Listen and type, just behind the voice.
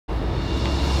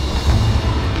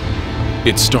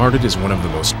It started as one of the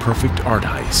most perfect art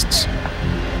heists.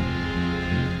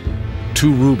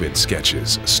 2 Rubens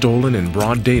sketches stolen in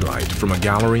broad daylight from a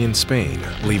gallery in Spain,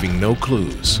 leaving no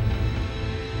clues.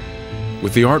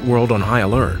 With the art world on high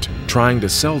alert, trying to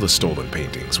sell the stolen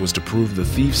paintings was to prove the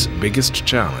thief's biggest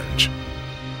challenge.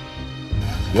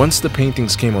 Once the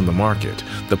paintings came on the market,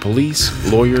 the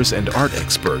police, lawyers, and art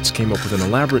experts came up with an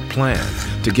elaborate plan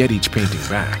to get each painting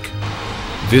back.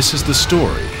 This is the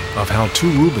story of how 2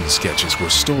 Rubens sketches were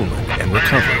stolen and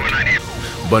recovered.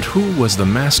 But who was the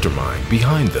mastermind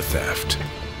behind the theft?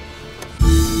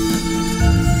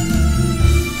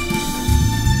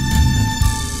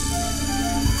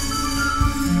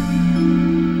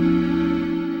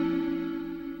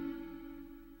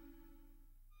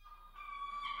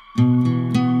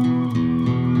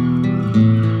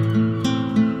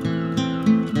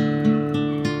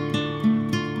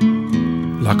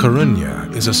 La Coruña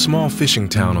is a small fishing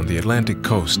town on the Atlantic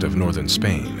coast of northern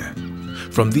Spain.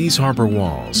 From these harbor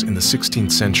walls in the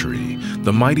 16th century,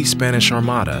 the mighty Spanish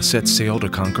Armada set sail to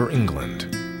conquer England.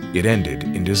 It ended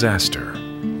in disaster.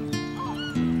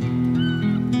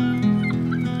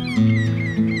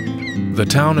 The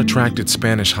town attracted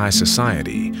Spanish high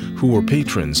society, who were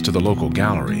patrons to the local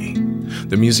gallery.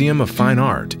 The Museum of Fine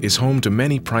Art is home to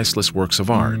many priceless works of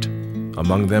art,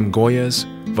 among them Goya's,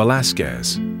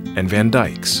 Velázquez, and Van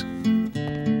Dyck's.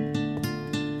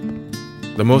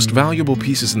 The most valuable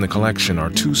pieces in the collection are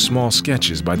 2 small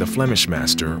sketches by the Flemish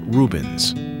master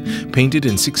Rubens. Painted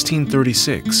in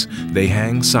 1636, they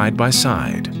hang side by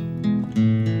side.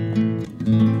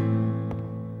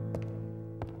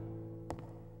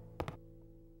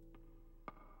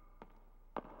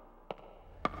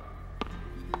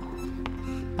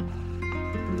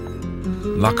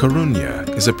 La Coruña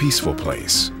is a peaceful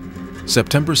place.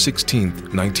 September 16,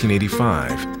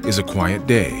 1985, is a quiet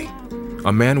day.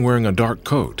 A man wearing a dark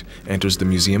coat enters the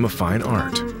Museum of Fine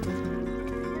Art.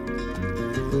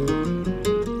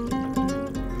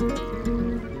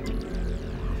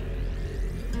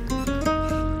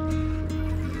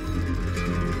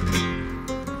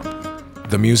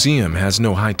 The museum has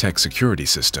no high-tech security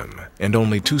system and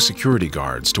only 2 security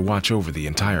guards to watch over the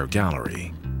entire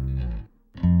gallery.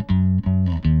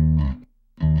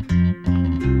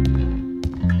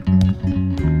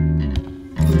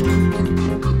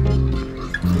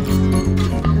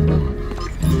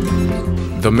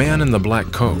 The man in the black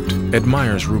coat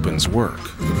admires Rubens' work.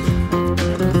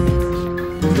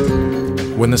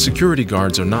 When the security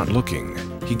guards are not looking,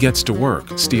 he gets to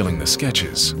work stealing the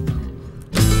sketches.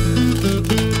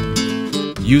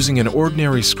 Using an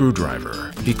ordinary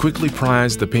screwdriver, he quickly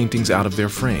pries the paintings out of their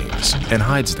frames and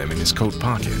hides them in his coat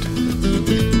pocket.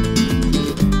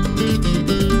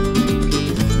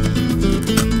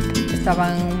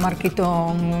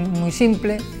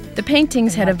 The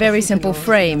paintings had a very simple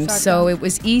frame, so it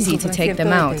was easy to take them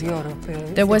out.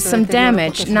 There was some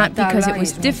damage, not because it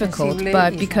was difficult,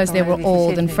 but because they were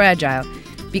old and fragile,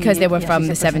 because they were from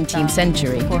the 17th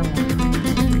century.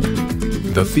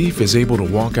 The thief is able to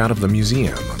walk out of the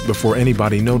museum before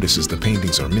anybody notices the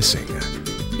paintings are missing.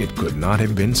 It could not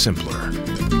have been simpler.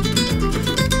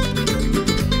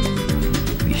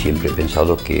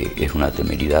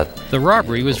 The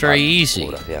robbery was very easy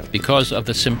because of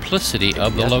the simplicity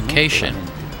of the location.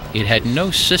 It had no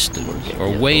systems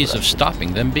or ways of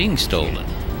stopping them being stolen.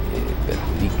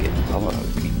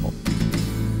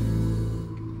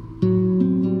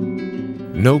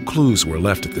 No clues were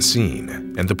left at the scene,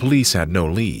 and the police had no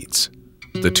leads.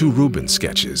 The 2 Rubens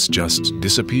sketches just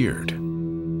disappeared.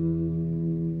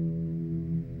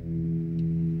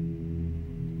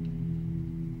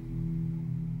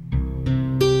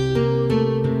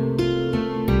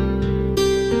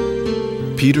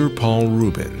 Peter Paul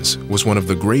Rubens was one of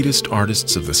the greatest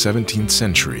artists of the 17th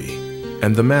century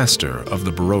and the master of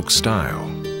the Baroque style.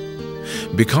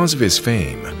 Because of his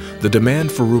fame, the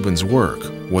demand for Rubens' work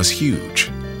was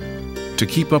huge. To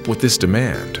keep up with this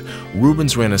demand,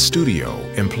 Rubens ran a studio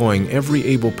employing every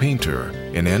able painter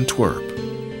in Antwerp.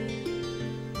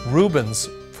 Rubens,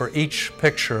 for each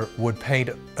picture, would paint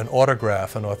an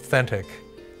autograph, an authentic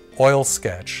oil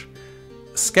sketch.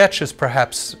 Sketch is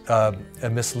perhaps a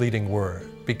misleading word,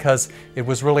 because it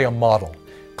was really a model,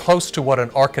 close to what an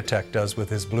architect does with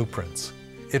his blueprints.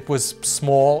 It was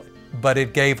small, but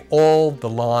it gave all the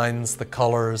lines, the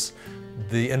colors,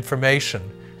 the information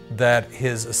that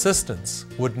his assistants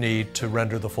would need to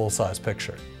render the full-size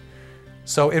picture.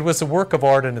 So it was a work of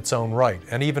art in its own right,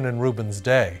 and even in Rubens'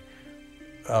 day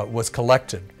was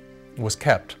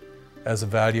kept as a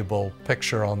valuable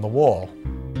picture on the wall.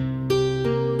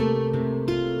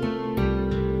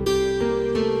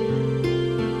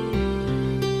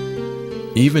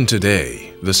 Even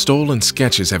today, the stolen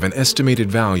sketches have an estimated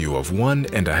value of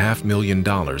 $1.5 million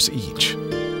each.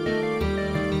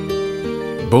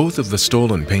 Both of the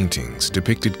stolen paintings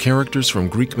depicted characters from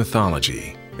Greek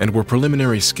mythology and were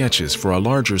preliminary sketches for a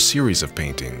larger series of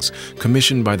paintings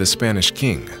commissioned by the Spanish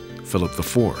king, Philip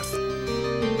IV.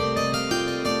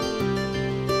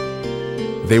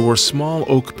 They were small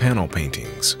oak panel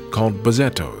paintings called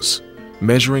bocetos,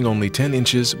 measuring only 10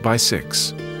 inches by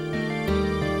 6.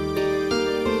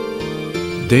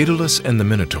 Daedalus and the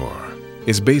Minotaur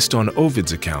is based on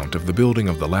Ovid's account of the building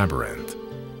of the labyrinth.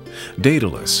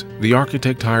 Daedalus, the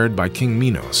architect hired by King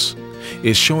Minos,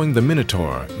 is showing the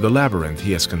Minotaur the labyrinth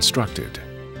he has constructed.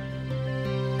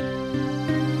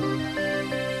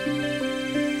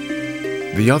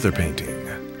 The other painting,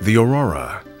 the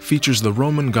Aurora, features the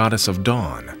Roman goddess of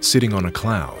dawn sitting on a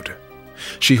cloud.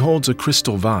 She holds a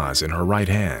crystal vase in her right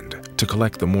hand to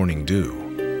collect the morning dew.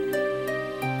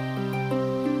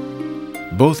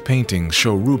 Both paintings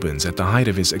show Rubens at the height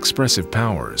of his expressive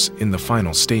powers in the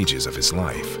final stages of his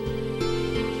life.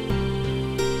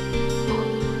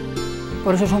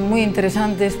 Por eso son muy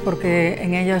interesantes porque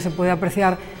en ellas se puede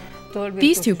apreciar.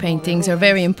 These two paintings are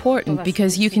very important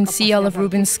because you can see all of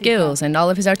Rubens' skills and all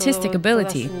of his artistic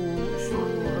ability.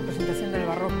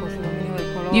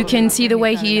 You can see the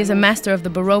way he is a master of the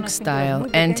Baroque style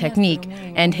and technique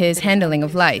and his handling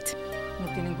of light.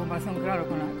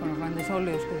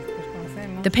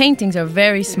 The paintings are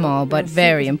very small but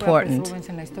very important.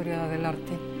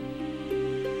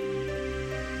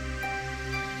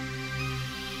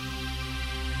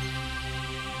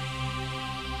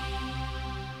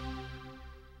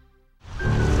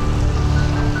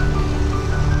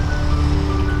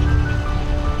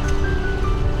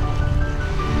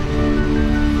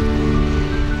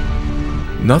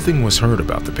 Nothing was heard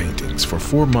about the paintings for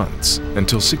 4 months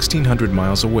until 1,600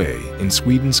 miles away in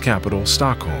Sweden's capital,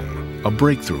 Stockholm, a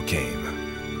breakthrough came.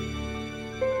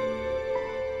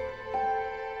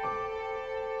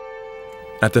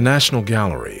 At the National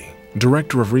Gallery,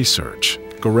 Director of Research,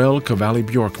 Gorell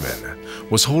Cavalli-Björkman,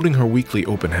 was holding her weekly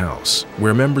open house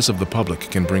where members of the public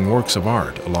can bring works of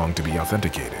art along to be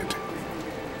authenticated.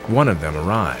 One of them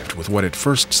arrived with what at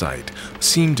first sight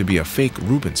seemed to be a fake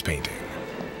Rubens painting.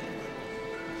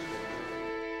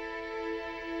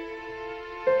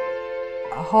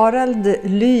 Harald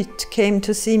Lyth came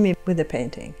to see me with the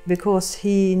painting because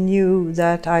he knew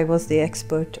that I was the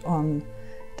expert on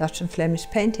Dutch and Flemish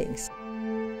paintings.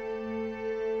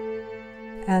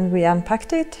 And we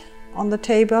unpacked it on the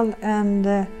table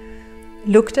and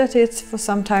looked at it for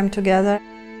some time together.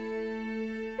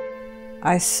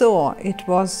 I saw it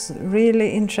was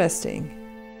really interesting.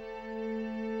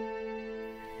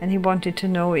 And he wanted to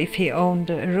know if he owned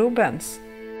Rubens.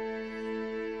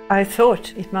 I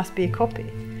thought it must be a copy.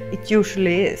 It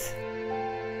usually is.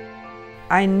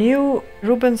 I knew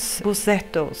Rubens'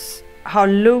 bocetos, how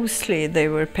loosely they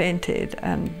were painted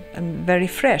and very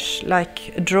fresh,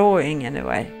 like a drawing in a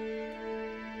way.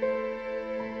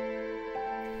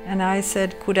 And I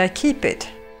said, could I keep it?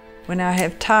 When I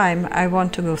have time, I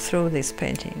want to go through this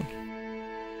painting.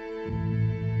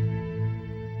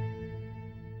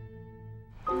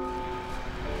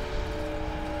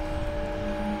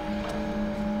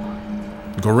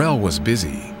 Gorell was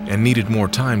busy and needed more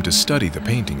time to study the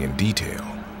painting in detail.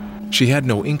 She had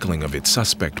no inkling of its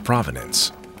suspect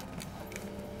provenance.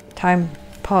 Time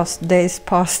passed, days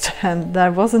passed, and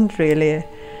there wasn't really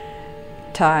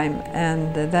time.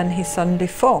 And then he suddenly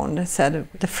phoned and said,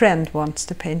 the friend wants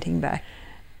the painting back.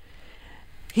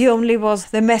 He only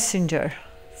was the messenger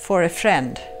for a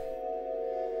friend.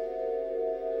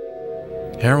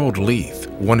 Harold Leith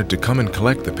wanted to come and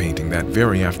collect the painting that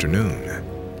very afternoon.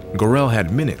 Gorell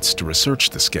had minutes to research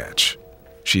the sketch.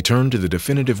 She turned to the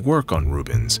definitive work on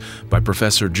Rubens by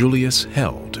Professor Julius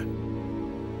Held.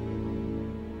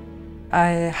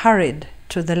 I hurried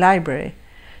to the library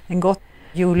and got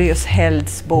Julius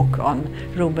Held's book on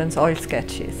Rubens' oil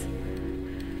sketches.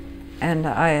 And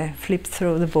I flipped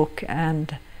through the book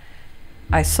and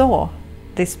I saw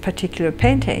this particular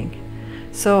painting.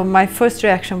 So my first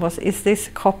reaction was, is this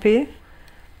a copy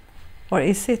or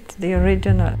is it the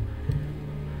original?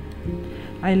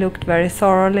 I looked very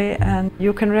thoroughly, and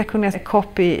you can recognize a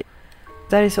copy.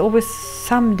 There is always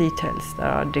some details that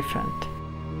are different.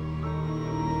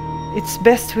 It's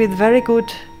best with very good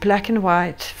black and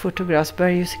white photographs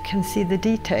where you can see the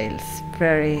details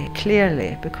very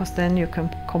clearly, because then you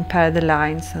can compare the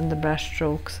lines and the brush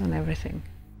strokes and everything.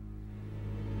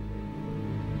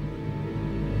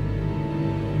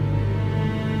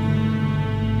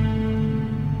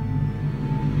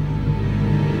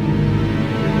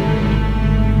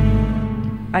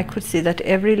 I could see that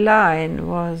every line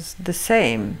was the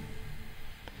same.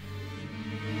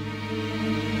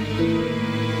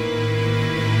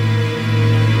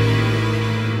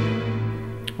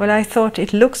 Well, I thought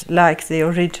it looks like the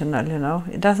original, you know.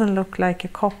 It doesn't look like a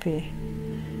copy.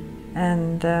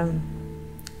 And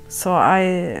so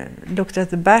I looked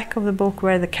at the back of the book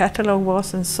where the catalogue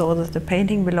was and saw that the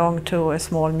painting belonged to a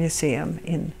small museum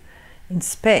in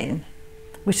Spain,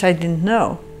 which I didn't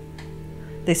know.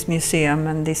 This museum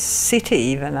and this city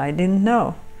even, I didn't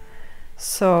know.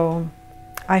 So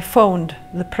I phoned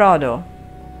the Prado.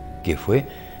 Que fue,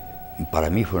 para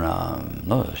mí fue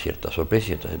una cierta sorpresa,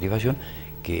 cierta satisfacción.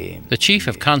 The chief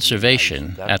of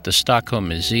conservation at the Stockholm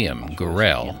Museum,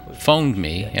 Gorell, phoned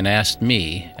me and asked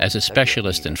me, as a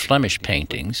specialist in Flemish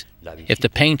paintings, if the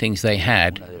paintings they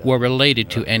had were related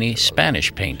to any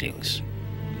Spanish paintings.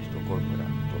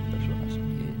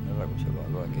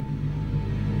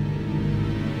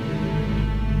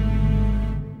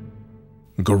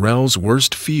 Gorell's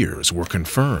worst fears were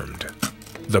confirmed.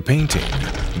 The painting,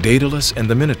 Daedalus and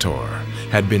the Minotaur,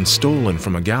 had been stolen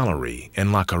from a gallery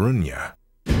in La Coruña.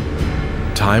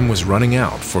 Time was running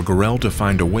out for Gorell to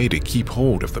find a way to keep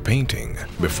hold of the painting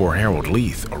before Harold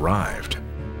Leith arrived.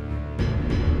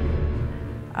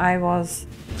 I was,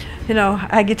 you know,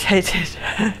 agitated,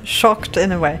 shocked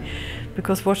in a way,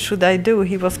 because what should I do?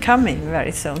 He was coming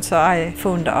very soon. So I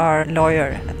phoned our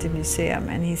lawyer at the museum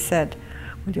and he said,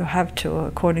 well, you have to,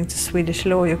 according to Swedish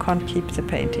law, you can't keep the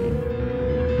painting.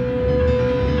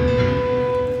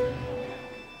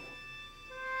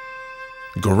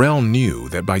 Gorell knew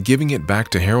that by giving it back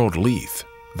to Harold Leith,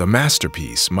 the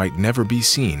masterpiece might never be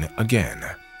seen again.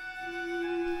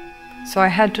 So I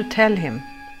had to tell him,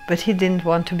 but he didn't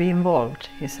want to be involved,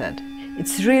 he said.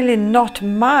 It's really not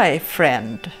my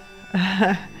friend.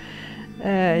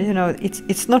 You know,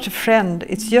 it's not a friend,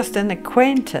 it's just an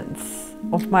acquaintance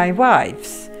of my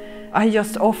wife's. I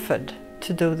just offered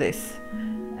to do this,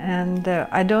 and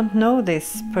I don't know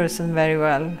this person very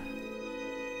well.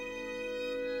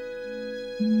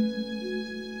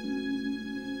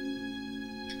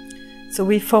 So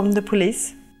we phoned the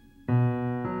police.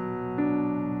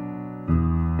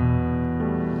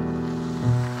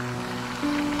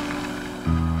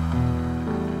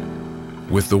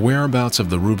 With the whereabouts of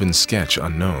the Rubens sketch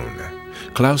unknown,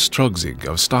 Klaus Trogzig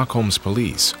of Stockholm's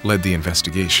police led the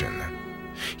investigation.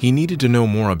 He needed to know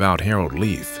more about Harold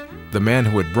Leith, the man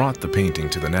who had brought the painting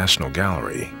to the National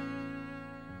Gallery.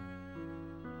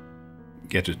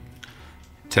 Get a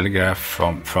telegraph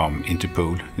from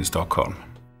Interpol in Stockholm.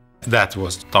 That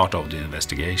was the start of the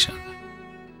investigation.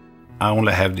 I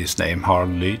only have this name,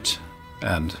 Harold Leith,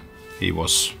 and he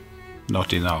was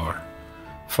not in our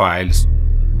files.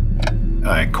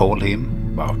 I called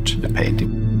him about the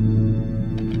painting.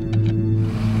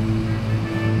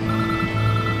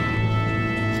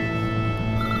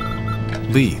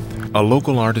 Leith, a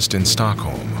local artist in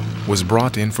Stockholm, was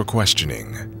brought in for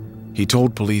questioning. He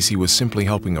told police he was simply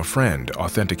helping a friend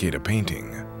authenticate a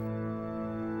painting.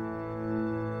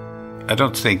 I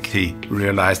don't think he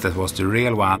realized that was the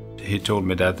real one. He told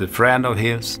me that a friend of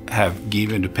his have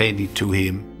given the painting to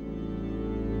him.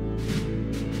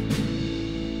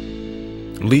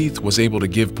 Leith was able to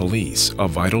give police a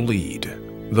vital lead,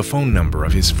 the phone number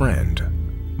of his friend,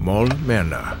 Moll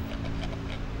Merna.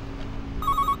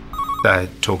 I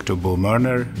talked to Bo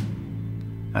Mörner,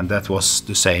 and that was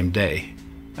the same day,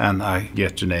 and I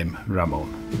get the name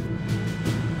Ramon.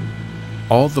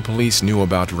 All the police knew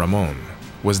about Ramon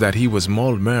was that he was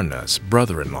Moll Merna's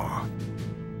brother-in-law.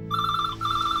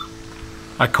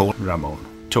 I called Ramon,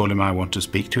 told him I want to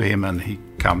speak to him, and he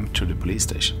come to the police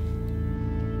station.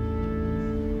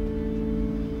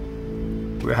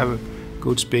 We have a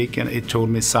good speak, and he told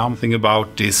me something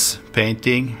about this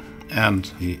painting, and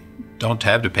he don't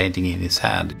have the painting in his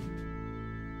hand.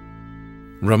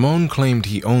 Ramon claimed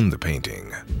he owned the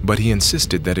painting, but he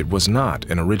insisted that it was not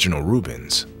an original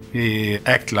Rubens. He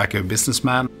acted like a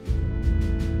businessman.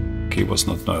 He was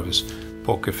not nervous,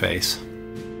 poker face.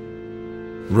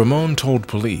 Ramon told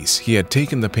police he had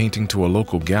taken the painting to a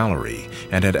local gallery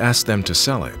and had asked them to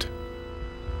sell it.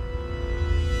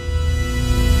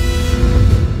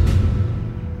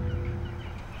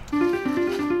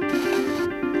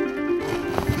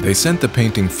 They sent the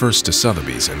painting first to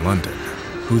Sotheby's in London,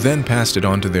 who then passed it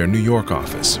on to their New York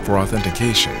office for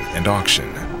authentication and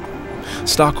auction.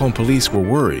 Stockholm police were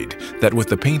worried that with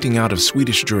the painting out of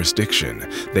Swedish jurisdiction,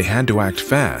 they had to act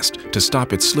fast to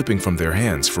stop it slipping from their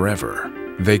hands forever.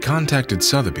 They contacted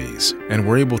Sotheby's and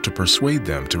were able to persuade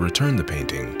them to return the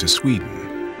painting to Sweden.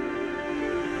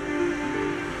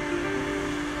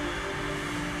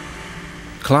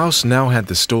 Klaus now had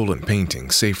the stolen painting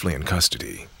safely in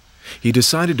custody. He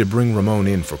decided to bring Ramon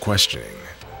in for questioning.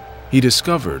 He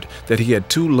discovered that he had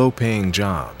two low-paying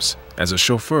jobs, as a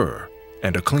chauffeur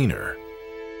and a cleaner.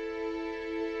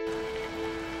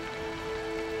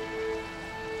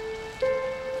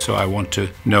 So I want to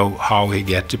know how he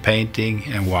get the painting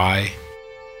and why.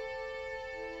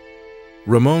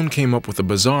 Ramon came up with a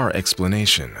bizarre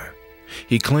explanation.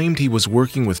 He claimed he was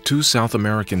working with two South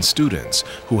American students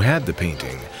who had the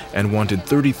painting and wanted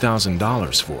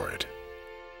 $30,000 for it.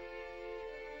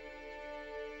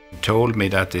 He told me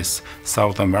that this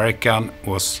South American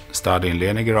was studying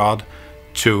Leningrad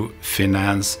to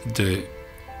finance the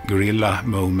guerrilla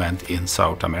movement in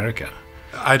South America.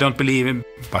 I don't believe him,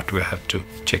 but we have to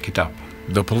check it up.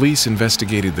 The police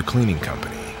investigated the cleaning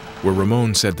company, where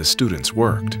Ramon said the students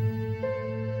worked.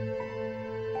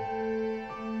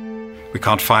 We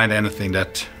can't find anything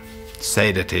that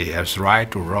say that he is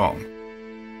right or wrong.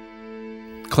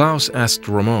 Klaus asked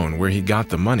Ramon where he got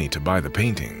the money to buy the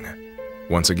painting.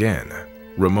 Once again,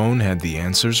 Ramon had the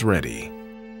answers ready.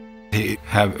 He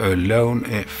have a loan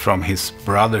from his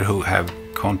brother who have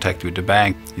contact with the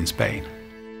bank in Spain.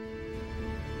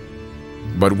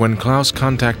 But when Klaus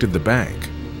contacted the bank,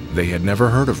 they had never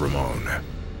heard of Ramon.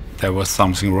 There was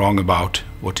something wrong about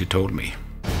what he told me.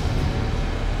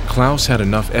 Klaus had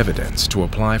enough evidence to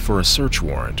apply for a search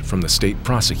warrant from the state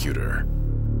prosecutor.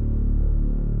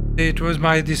 It was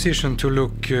my decision to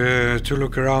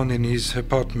look around in his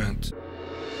apartment.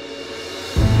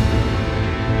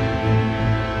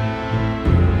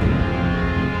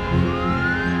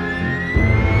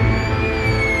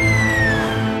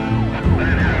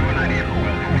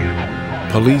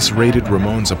 Police raided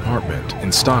Ramon's apartment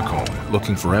in Stockholm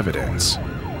looking for evidence.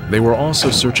 They were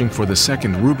also searching for the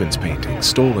second Rubens painting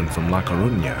stolen from La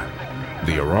Coruña,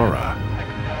 the Aurora.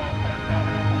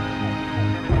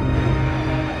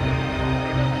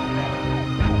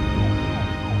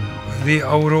 The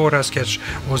Aurora sketch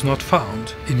was not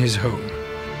found in his home.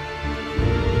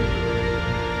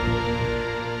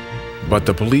 But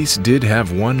the police did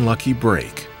have one lucky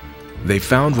break. They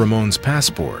found Ramon's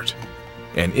passport,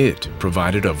 and it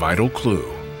provided a vital clue.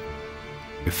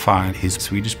 We find his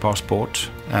Swedish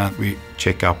passport and we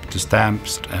check up the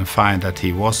stamps and find that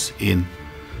he was in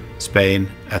Spain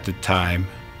at the time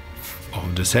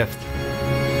of the theft.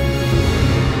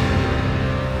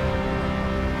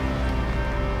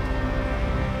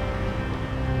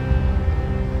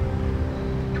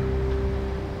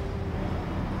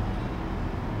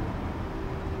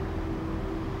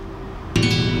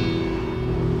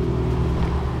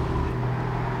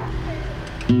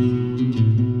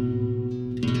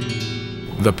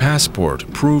 The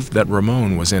passport proved that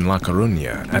Ramon was in La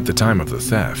Coruña at the time of the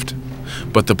theft,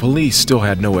 but the police still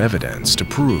had no evidence to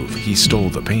prove he stole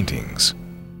the paintings.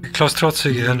 Klaus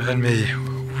Trotzig and me,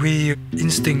 we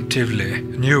instinctively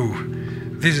knew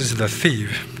this is the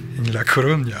thief in La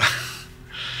Coruña.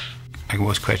 I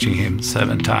was questioning him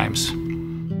 7 times.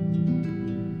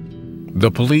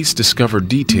 The police discovered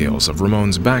details of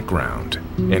Ramon's background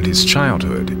and his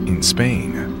childhood in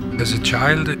Spain. As a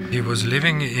child, he was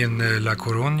living in La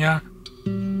Coruña.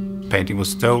 Painting was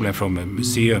stolen from a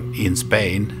museum in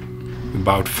Spain,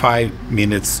 about 5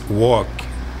 minutes walk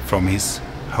from his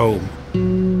home.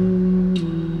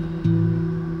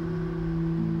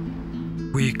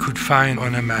 We could find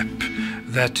on a map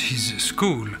that his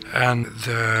school and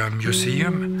the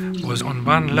museum was on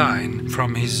one line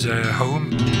from his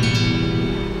home.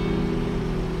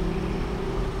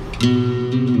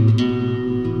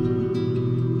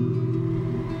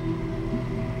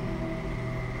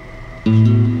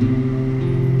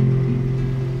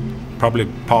 Probably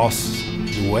pass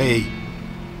the way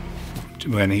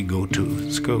when he go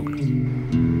to school.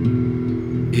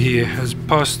 He has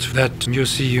passed that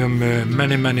museum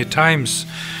many times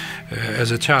as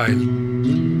a child.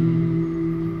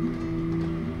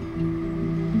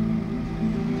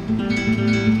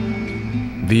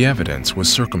 The evidence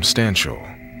was circumstantial.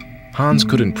 Hans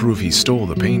couldn't prove he stole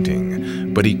the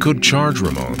painting, but he could charge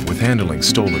Ramon with handling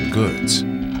stolen goods.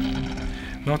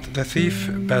 Not the thief,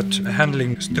 but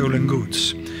handling stolen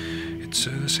goods. It's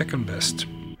second best.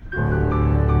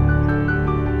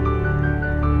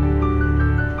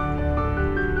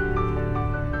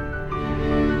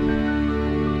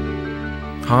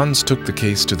 Hans took the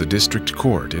case to the district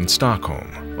court in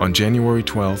Stockholm on January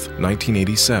 12,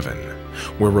 1987,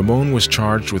 where Ramon was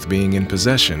charged with being in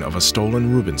possession of a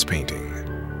stolen Rubens painting.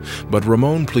 But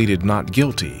Ramon pleaded not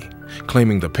guilty,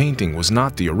 claiming the painting was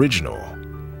not the original,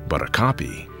 but a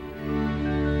copy.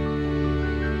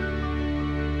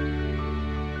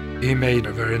 He made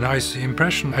a very nice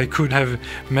impression. I could have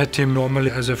met him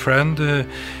normally as a friend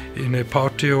in a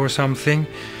party or something,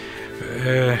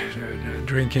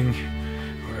 drinking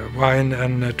wine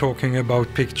and talking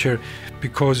about picture,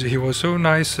 because he was so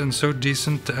nice and so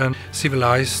decent and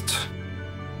civilized.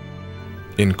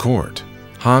 In court,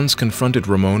 Hans confronted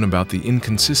Ramon about the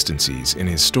inconsistencies in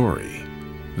his story.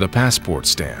 The passport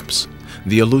stamps,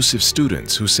 the elusive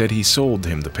students who said he sold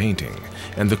him the painting,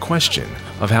 and the question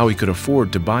of how he could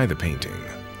afford to buy the painting,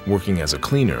 working as a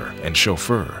cleaner and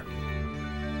chauffeur.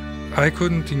 I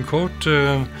couldn't in court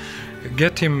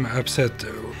get him upset.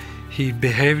 He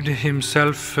behaved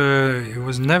himself, he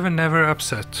was never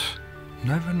upset.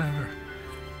 Never.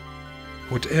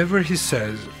 Whatever he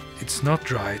says, it's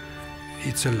not right,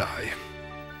 it's a lie.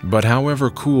 But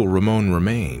however cool Ramon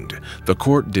remained, the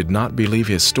court did not believe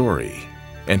his story,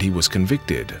 and he was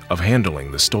convicted of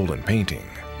handling the stolen painting.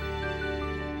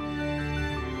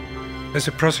 As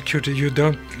a prosecutor, you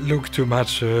don't look too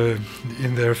much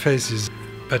in their faces,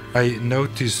 but I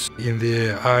notice in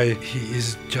the eye he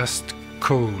is just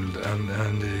cold and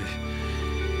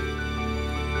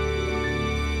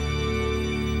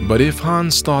But if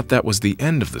Hans thought that was the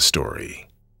end of the story,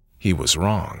 he was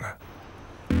wrong.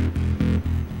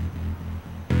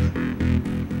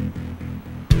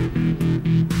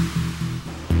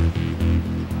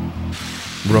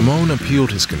 Ramon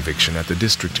appealed his conviction at the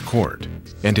district court,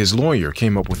 and his lawyer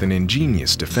came up with an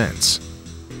ingenious defense.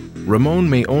 Ramon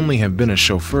may only have been a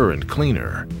chauffeur and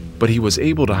cleaner, but he was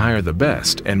able to hire the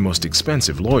best and most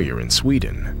expensive lawyer in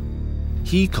Sweden.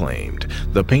 He claimed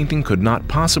the painting could not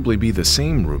possibly be the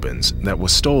same Rubens that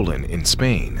was stolen in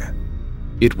Spain.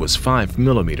 It was 5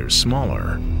 millimeters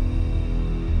smaller.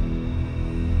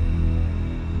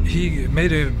 He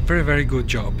made a very good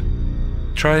job,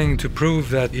 trying to prove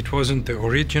that it wasn't the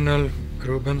original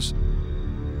Rubens.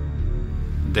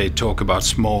 They talk about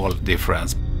small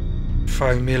difference.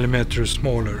 5 millimeters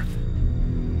smaller.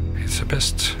 He's the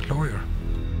best lawyer.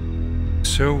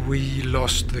 So we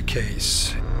lost the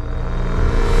case.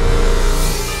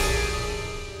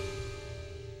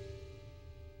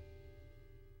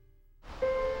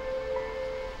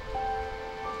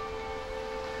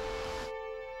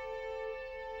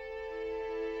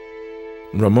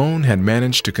 Ramon had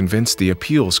managed to convince the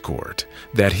appeals court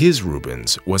that his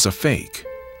Rubens was a fake.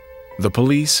 The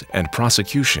police and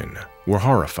prosecution were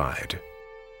horrified.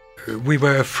 We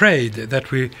were afraid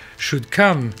that we should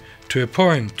come to a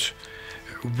point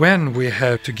when we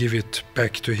had to give it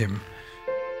back to him.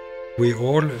 We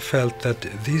all felt that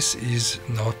this is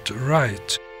not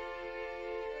right.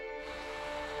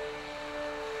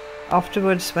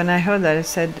 Afterwards, when I heard that, I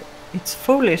said, it's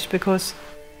foolish because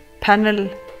panel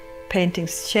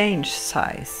paintings change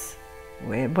size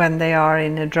when they are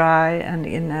in a dry and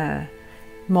in a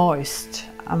moist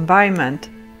environment.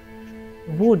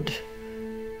 Wood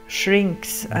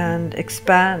shrinks and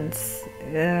expands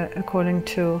according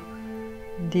to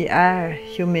the air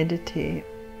humidity.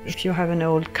 If you have an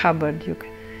old cupboard, you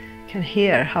can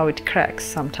hear how it cracks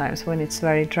sometimes when it's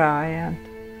very dry.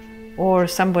 Or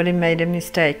somebody made a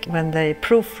mistake when they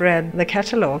proofread the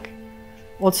catalog.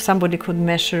 Also, somebody could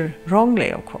measure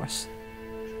wrongly, of course.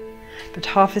 But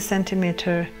 0.5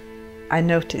 centimeter, I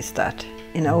noticed that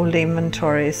in old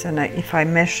inventories, and if I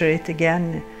measure it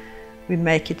again, we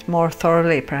make it more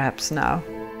thoroughly perhaps now.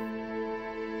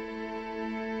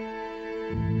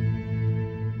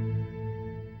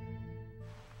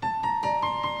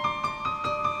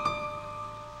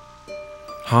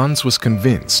 Hans was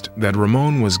convinced that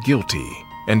Ramon was guilty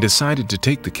and decided to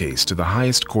take the case to the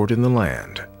highest court in the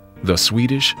land, the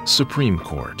Swedish Supreme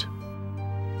Court.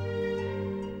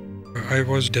 I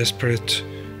was desperate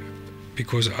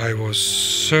because I was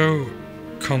so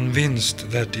convinced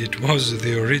that it was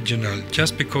the original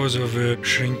just because of a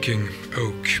shrinking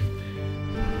oak.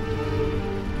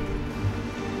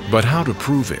 But how to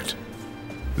prove it?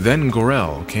 Then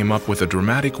Gorel came up with a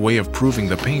dramatic way of proving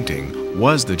the painting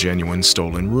was the genuine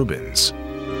stolen Rubens.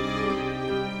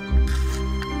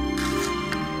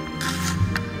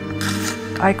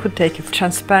 I could take a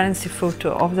transparency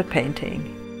photo of the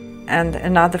painting and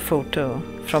another photo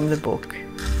from the book.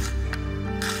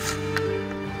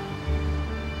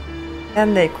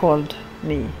 Then they called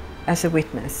me as a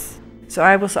witness. So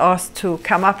I was asked to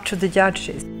come up to the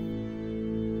judges.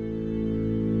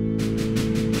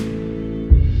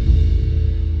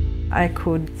 I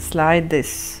could slide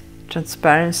this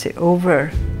transparency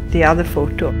over the other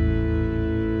photo.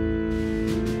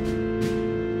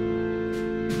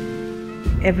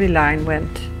 Every line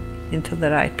went into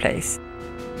the right place.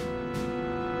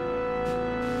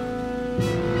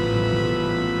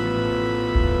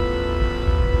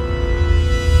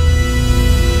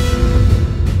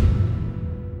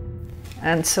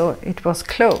 and so it was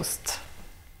closed.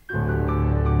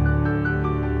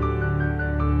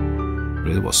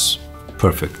 It was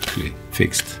perfectly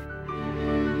fixed.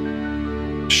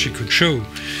 She could show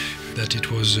that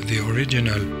it was the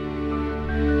original.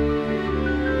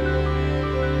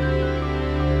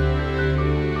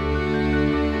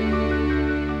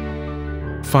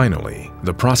 Finally,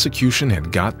 the prosecution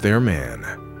had got their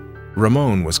man.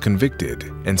 Ramon was convicted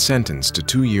and sentenced to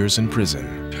 2 years in prison.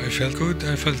 I felt good,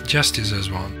 I felt justice as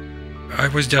one. I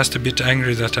was just a bit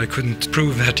angry that I couldn't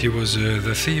prove that he was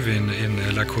the thief in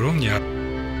La Coruña.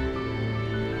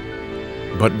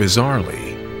 But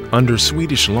bizarrely, under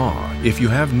Swedish law, if you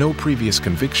have no previous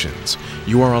convictions,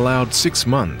 you are allowed 6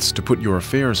 months to put your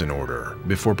affairs in order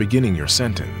before beginning your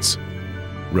sentence.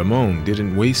 Ramon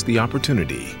didn't waste the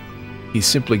opportunity. He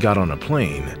simply got on a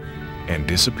plane and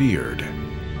disappeared.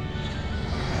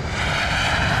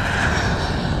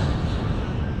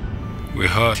 We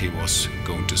heard he was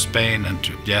going to Spain and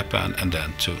to Japan and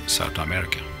then to South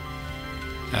America.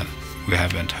 And we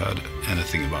haven't heard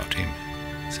anything about him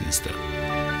since then.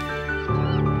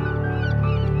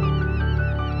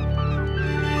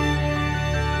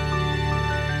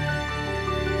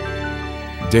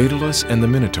 Daedalus and the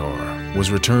Minotaur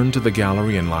was returned to the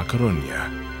gallery in La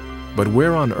Coruña. But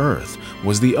where on earth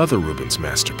was the other Rubens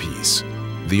masterpiece,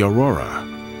 the Aurora?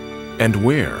 And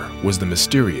where was the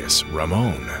mysterious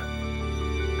Ramon?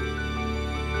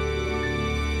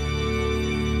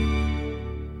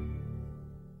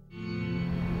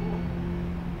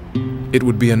 It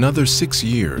would be another 6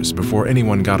 years before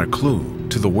anyone got a clue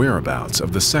to the whereabouts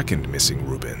of the second missing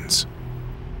Rubens.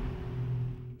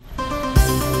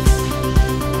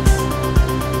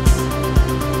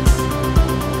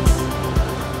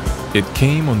 It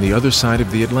came on the other side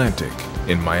of the Atlantic,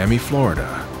 in Miami,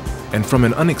 Florida, and from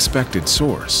an unexpected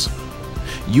source.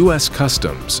 U.S.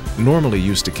 Customs, normally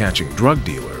used to catching drug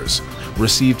dealers,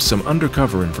 received some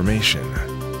undercover information.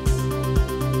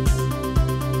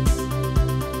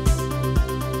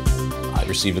 I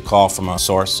received a call from a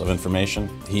source of information.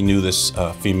 He knew this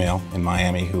female in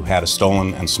Miami who had a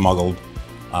stolen and smuggled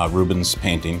Rubens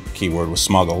painting. Keyword was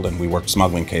smuggled, and we worked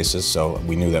smuggling cases, so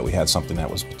we knew that we had something that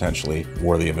was potentially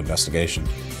worthy of investigation.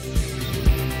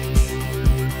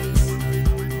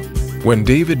 When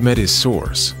David met his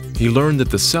source, he learned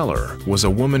that the seller was a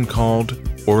woman called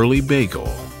Orly Bagel.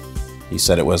 He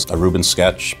said it was a Rubens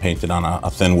sketch painted on a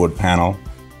thin wood panel.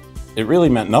 It really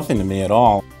meant nothing to me at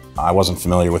all. I wasn't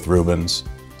familiar with Rubens.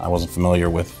 I wasn't familiar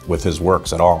with his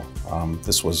works at all.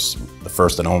 This was the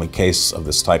first and only case of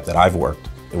this type that I've worked.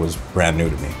 It was brand new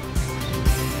to me.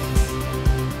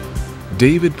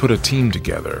 David put a team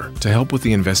together to help with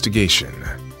the investigation.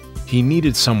 He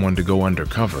needed someone to go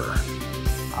undercover.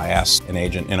 I asked an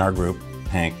agent in our group,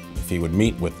 Hank, if he would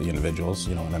meet with the individuals,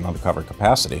 in an undercover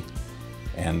capacity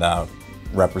and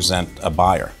represent a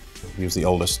buyer. He was the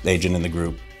oldest agent in the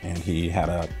group, and he had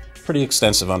a pretty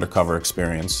extensive undercover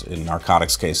experience in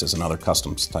narcotics cases and other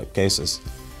customs type cases.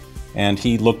 And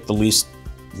he looked the least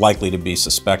likely to be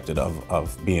suspected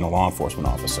of being a law enforcement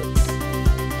officer.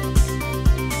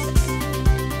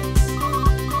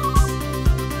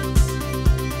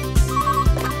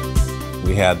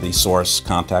 We had the source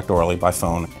contact Orly by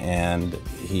phone, and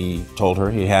he told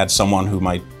her he had someone who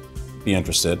might be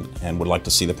interested and would like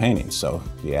to see the painting. So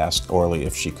he asked Orly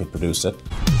if she could produce it.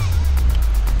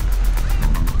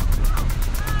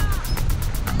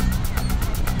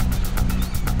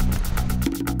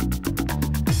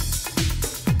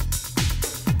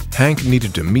 Hank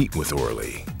needed to meet with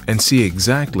Orly and see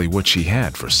exactly what she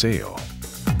had for sale.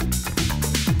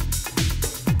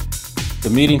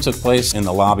 The meeting took place in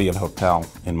the lobby of a hotel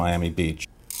in Miami Beach.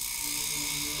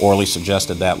 Orly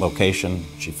suggested that location.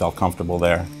 She felt comfortable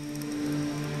there.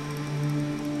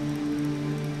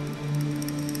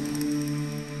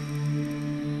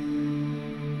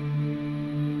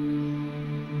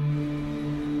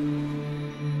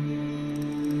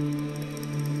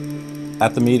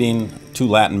 At the meeting, 2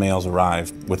 Latin males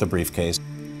arrived with a briefcase.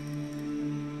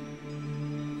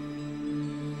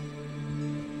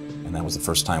 And that was the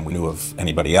first time we knew of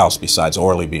anybody else besides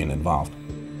Orly being involved.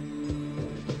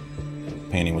 The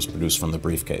painting was produced from the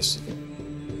briefcase.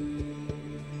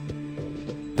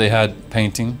 They had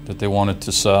painting that they wanted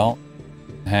to sell.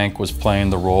 Hank was playing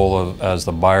the role as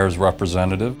the buyer's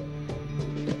representative.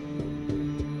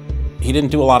 He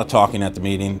didn't do a lot of talking at the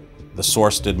meeting. The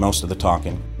source did most of the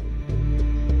talking.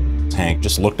 Hank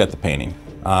just looked at the painting,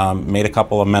 made a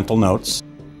couple of mental notes.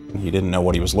 He didn't know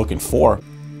what he was looking for.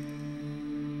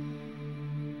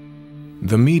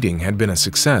 The meeting had been a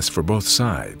success for both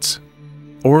sides.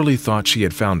 Orly thought she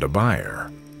had found a buyer,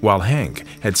 while Hank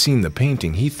had seen the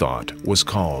painting he thought was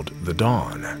called The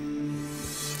Dawn.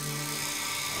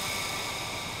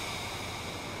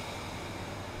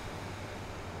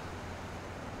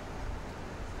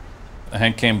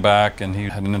 Hank came back and he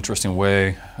had an interesting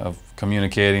way of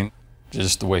communicating.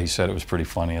 Just the way he said it was pretty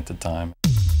funny at the time.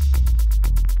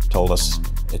 Told us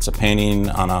it's a painting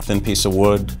on a thin piece of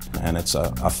wood, and it's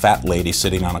a fat lady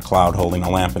sitting on a cloud holding a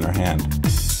lamp in her hand.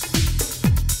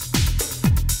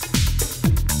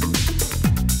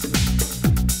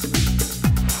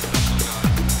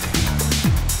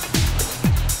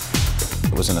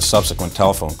 It was in a subsequent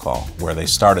telephone call where they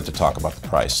started to talk about the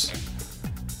price.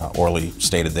 Orly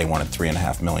stated they wanted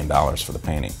 $3.5 million for the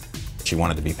painting. She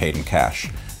wanted to be paid in cash.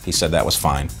 He said that was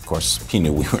fine. Of course, he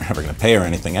knew we were never going to pay her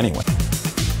anything anyway.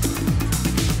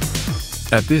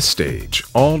 At this stage,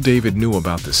 all David knew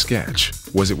about the sketch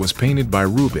was it was painted by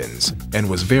Rubens and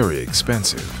was very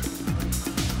expensive.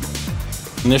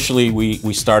 Initially,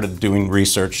 we started doing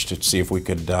research to see if we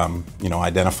could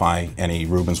identify any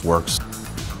Rubens works.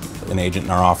 An agent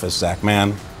in our office, Zach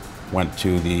Mann, went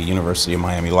to the University of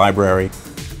Miami Library.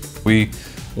 We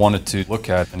wanted to look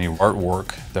at any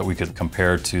artwork that we could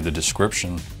compare to the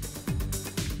description.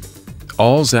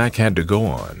 All Zach had to go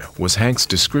on was Hank's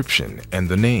description and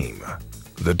the name,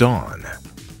 The Dawn.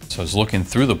 So I was looking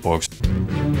through the books.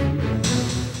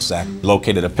 Zach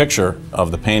located a picture of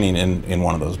the painting in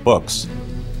one of those books.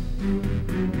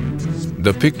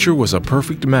 The picture was a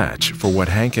perfect match for what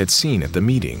Hank had seen at the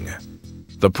meeting.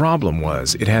 The problem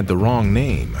was it had the wrong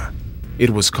name.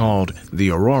 It was called the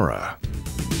Aurora.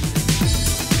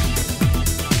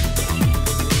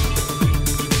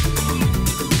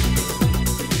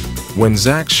 When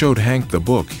Zach showed Hank the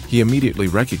book, he immediately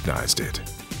recognized it.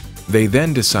 They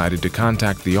then decided to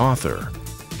contact the author,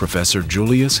 Professor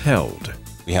Julius Held.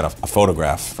 We had a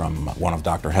photograph from one of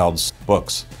Dr. Held's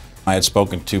books. I had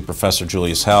spoken to Professor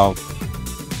Julius Held.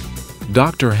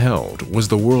 Dr. Held was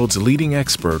the world's leading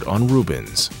expert on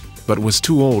Rubens, but was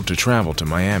too old to travel to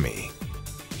Miami.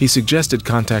 He suggested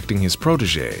contacting his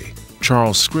protege,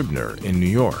 Charles Scribner, in New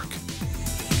York.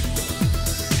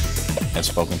 I had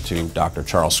spoken to Dr.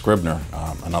 Charles Scribner,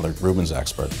 another Rubens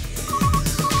expert.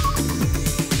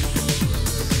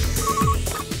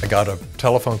 I got a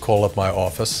telephone call at my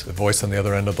office. A voice on the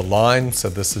other end of the line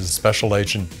said, "This is Special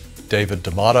Agent David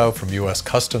D'Amato from U.S.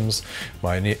 Customs."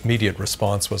 My immediate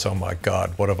response was, "Oh my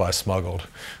God, what have I smuggled?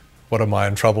 What am I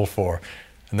in trouble for?"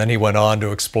 And then he went on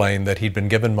to explain that he'd been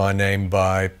given my name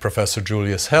by Professor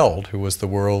Julius Held, who was the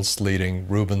world's leading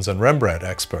Rubens and Rembrandt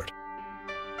expert.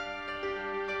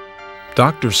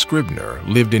 Dr. Scribner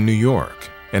lived in New York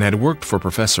and had worked for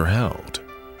Professor Held.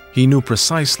 He knew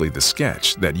precisely the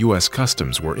sketch that U.S.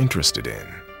 Customs were interested in.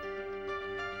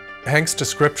 Hank's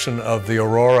description of the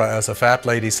Aurora as a fat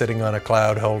lady sitting on a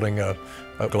cloud holding a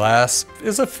glass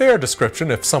is a fair description,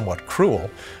 if somewhat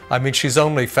cruel. I mean, she's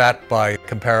only fat by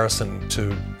comparison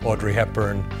to Audrey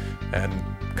Hepburn and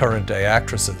current-day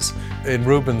actresses. In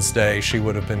Rubens' day, she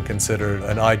would have been considered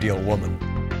an ideal woman.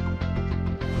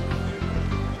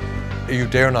 You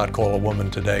dare not call a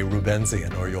woman today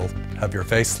Rubensian or you'll have your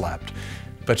face slapped.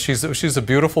 But she's a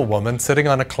beautiful woman sitting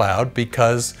on a cloud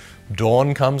because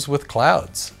dawn comes with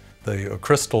clouds. The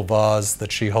crystal vase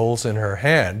that she holds in her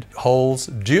hand holds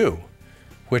dew,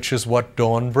 which is what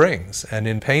dawn brings. And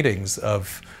in paintings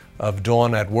of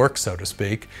dawn at work, so to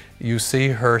speak, you see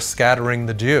her scattering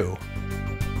the dew.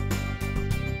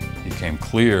 It became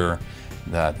clear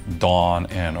that Dawn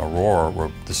and Aurora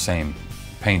were the same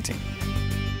painting.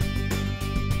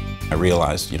 I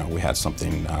realized, we had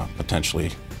something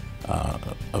potentially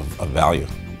of value.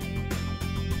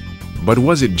 But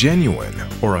was it genuine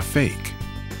or a fake?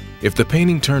 If the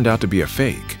painting turned out to be a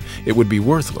fake, it would be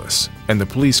worthless, and the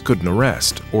police couldn't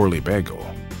arrest Orly Bagel.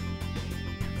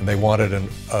 And they wanted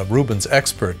a Rubens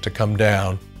expert to come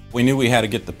down. We knew we had to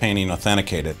get the painting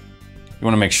authenticated. You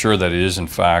want to make sure that it is, in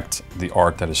fact, the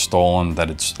art that is stolen,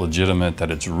 that it's legitimate, that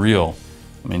it's real.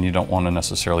 I mean, you don't want to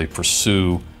necessarily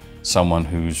pursue someone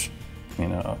who's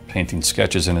painting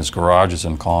sketches in his garages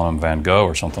and calling him Van Gogh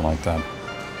or something like that.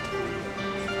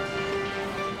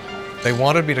 They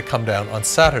wanted me to come down on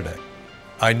Saturday.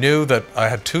 I knew that I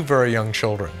had two very young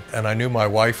children, and I knew my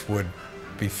wife would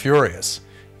be furious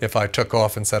if I took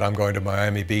off and said I'm going to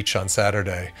Miami Beach on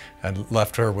Saturday and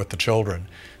left her with the children.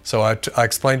 So I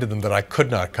explained to them that I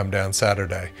could not come down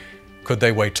Saturday. Could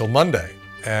they wait till Monday?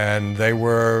 And they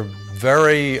were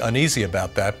very uneasy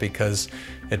about that because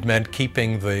it meant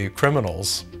keeping the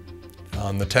criminals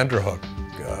on the tenterhook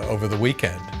over the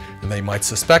weekend, and they might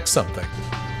suspect something.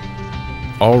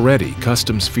 Already,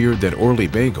 Customs feared that Orly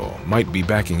Bagel might be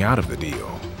backing out of the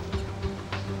deal.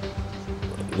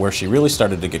 Where she really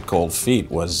started to get cold feet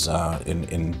was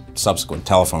in subsequent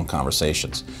telephone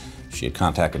conversations. She had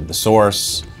contacted the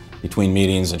source between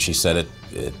meetings, and she said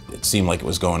it seemed like it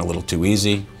was going a little too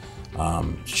easy.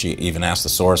 She even asked the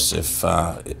source if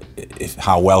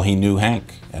how well he knew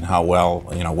Hank, and how well,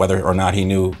 whether or not he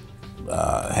knew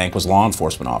Hank was a law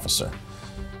enforcement officer.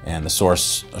 And the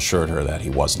source assured her that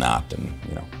he was not, and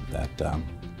that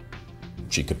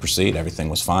she could proceed. Everything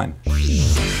was fine.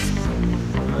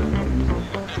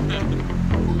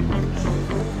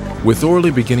 With Orley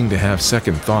beginning to have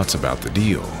second thoughts about the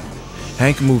deal,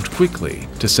 Hank moved quickly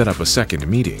to set up a second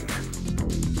meeting.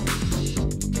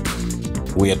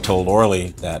 We had told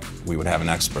Orley that we would have an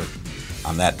expert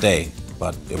on that day,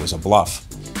 but it was a bluff.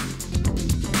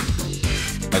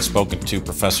 I'd spoken to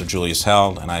Professor Julius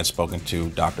Held, and I had spoken to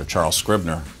Dr. Charles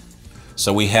Scribner.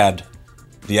 So we had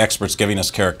the experts giving us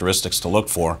characteristics to look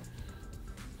for.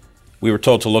 We were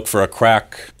told to look for a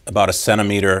crack about 1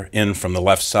 centimeter in from the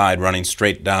left side, running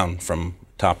straight down from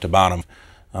top to bottom.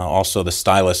 Also, the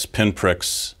stylus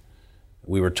pinpricks,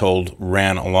 we were told,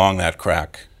 ran along that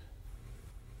crack.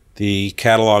 The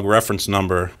catalog reference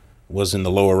number was in the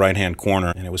lower right-hand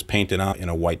corner, and it was painted out in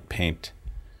a white paint.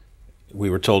 We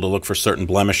were told to look for certain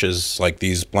blemishes, like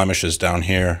these blemishes down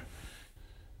here,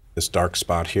 this dark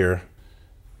spot here,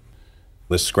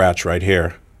 this scratch right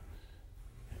here.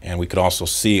 And we could also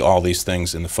see all these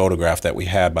things in the photograph that we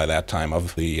had by that time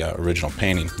of the original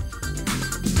painting.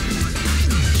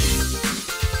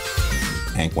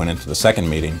 Hank went into the second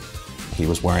meeting. He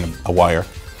was wearing a wire.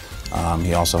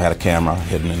 He also had a camera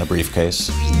hidden in a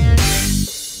briefcase.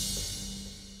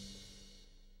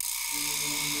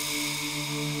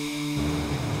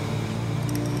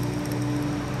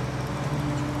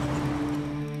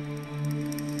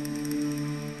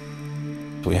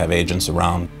 We have agents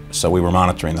around, so we were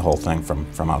monitoring the whole thing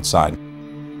from outside.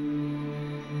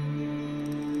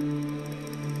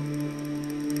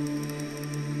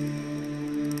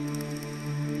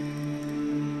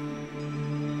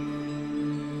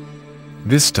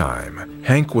 This time,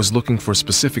 Hank was looking for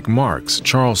specific marks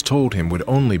Charles told him would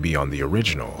only be on the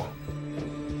original.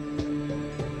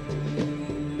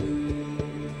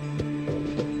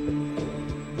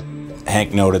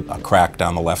 Hank noted a crack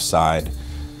down the left side,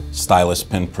 stylus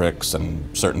pinpricks, and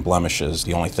certain blemishes.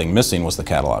 The only thing missing was the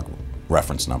catalog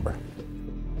reference number.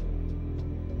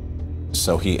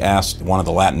 So he asked one of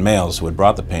the Latin males who had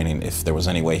brought the painting if there was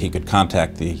any way he could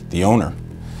contact the owner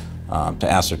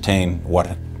to ascertain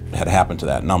what had happened to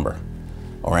that number,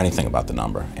 or anything about the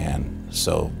number. And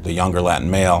so the younger Latin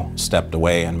male stepped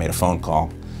away and made a phone call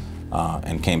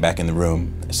and came back in the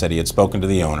room, said he had spoken to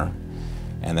the owner,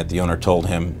 and that the owner told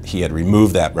him he had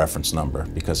removed that reference number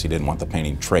because he didn't want the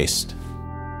painting traced.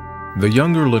 The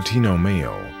younger Latino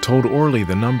male told Orley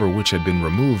the number which had been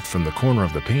removed from the corner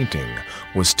of the painting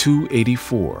was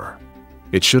 284.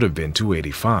 It should have been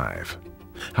 285.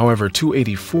 However,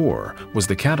 284 was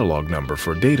the catalog number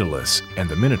for Daedalus and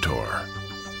the Minotaur.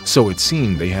 So it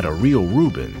seemed they had a real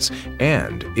Rubens,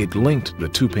 and it linked the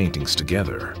two paintings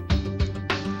together.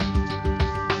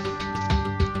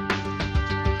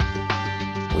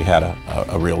 We had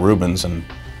a real Rubens, and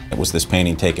it was this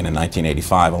painting taken in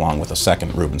 1985 along with a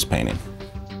second Rubens painting.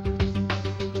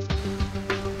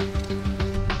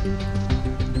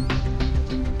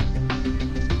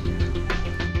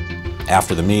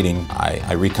 After the meeting,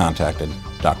 I recontacted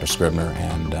Dr. Scribner,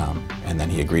 and then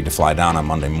he agreed to fly down on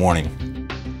Monday morning.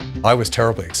 I was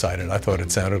terribly excited. I thought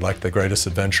it sounded like the greatest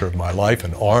adventure of my life,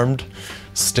 an armed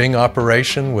sting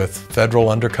operation with federal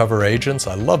undercover agents.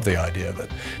 I love the idea of it.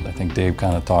 I think Dave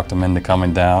kind of talked him into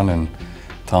coming down and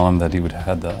telling him that he would have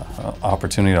had the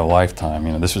opportunity of a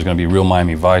lifetime. This was going to be real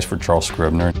Miami Vice for Charles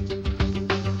Scribner.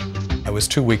 I was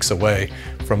 2 weeks away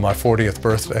from my 40th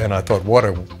birthday, and I thought, what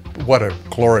a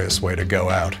glorious way to go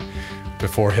out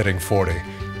before hitting 40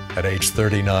 at age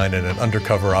 39 in an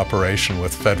undercover operation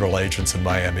with federal agents in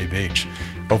Miami Beach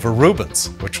over Rubens,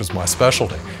 which was my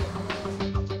specialty.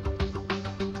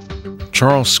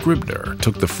 Charles Scribner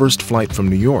took the first flight from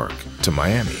New York to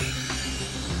Miami.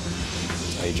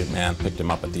 Agent man picked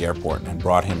him up at the airport and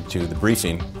brought him to the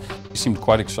briefing. He seemed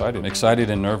quite excited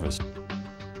and nervous.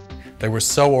 They were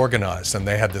so organized, and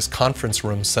they had this conference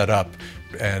room set up,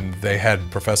 and they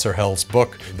had Professor Held's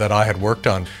book that I had worked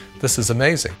on. This is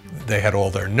amazing. They had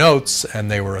all their notes, and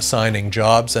they were assigning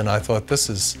jobs, and I thought, this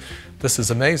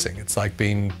is amazing. It's like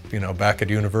being, back at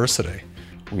university.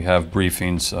 We have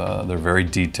briefings. They're very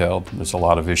detailed. There's a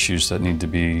lot of issues that need to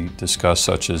be discussed,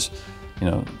 such as,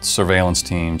 surveillance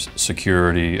teams,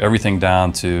 security, everything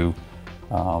down to,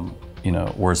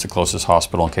 where's the closest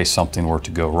hospital in case something were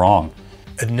to go wrong.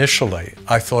 Initially,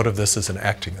 I thought of this as an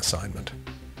acting assignment.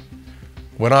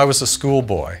 When I was a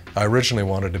schoolboy, I originally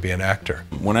wanted to be an actor.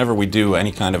 Whenever we do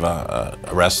any kind of a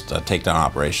arrest, takedown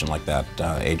operation like that,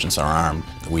 agents are armed.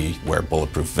 We wear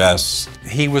bulletproof vests.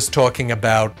 He was talking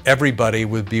about everybody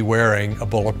would be wearing a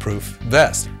bulletproof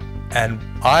vest. And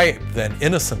I then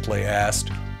innocently asked,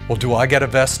 well, do I get a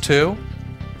vest too?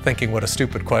 Thinking, what a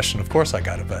stupid question, of course I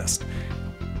got a vest.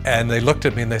 And they looked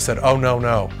at me and they said, oh,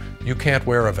 no, you can't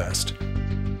wear a vest.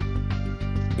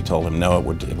 We told him no, it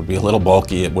would be a little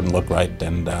bulky, it wouldn't look right,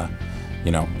 and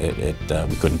you know,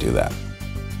 we couldn't do that.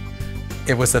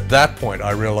 It was at that point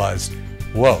I realized,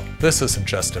 whoa, this isn't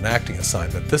just an acting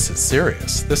assignment, this is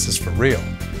serious, this is for real.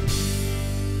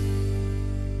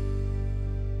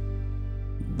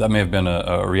 That may have been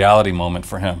a reality moment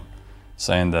for him,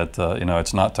 saying that, you know,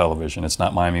 it's not television, it's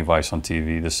not Miami Vice on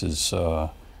TV, this is,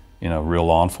 you know, real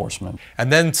law enforcement.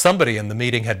 And then somebody in the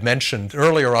meeting had mentioned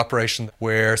earlier operation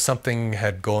where something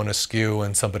had gone askew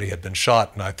and somebody had been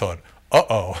shot, and I thought,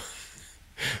 uh-oh,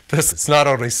 this is not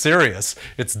only serious,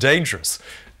 it's dangerous.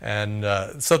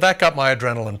 And so that got my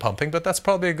adrenaline pumping, but that's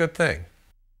probably a good thing.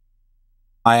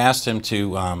 I asked him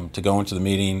to go into the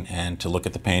meeting and to look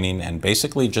at the painting and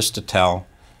basically just to tell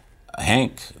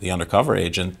Hank, the undercover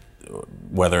agent,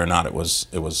 whether or not it was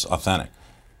authentic.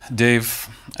 Dave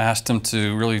asked him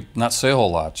to really not say a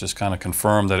whole lot, just kind of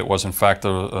confirm that it was in fact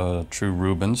a true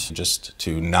Rubens. Just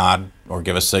to nod or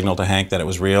give a signal to Hank that it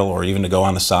was real, or even to go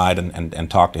on the side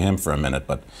and talk to him for a minute,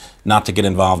 but not to get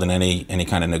involved in any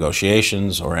kind of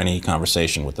negotiations or any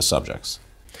conversation with the subjects.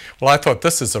 Well, I thought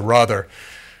this is a rather,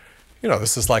 you know,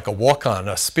 this is like a walk-on,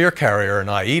 a spear carrier in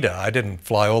Aida. I didn't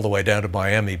fly all the way down to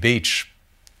Miami Beach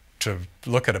to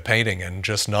look at a painting and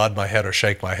just nod my head or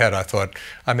shake my head. I thought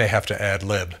I may have to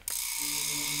ad-lib.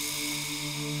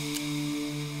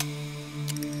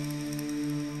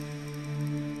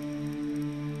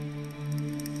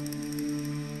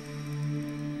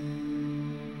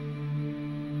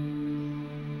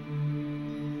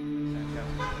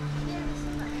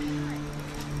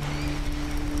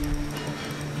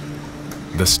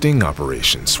 The sting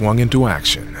operation swung into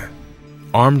action.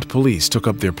 Armed police took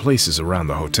up their places around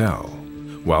the hotel,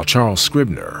 while Charles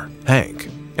Scribner, Hank,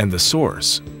 and the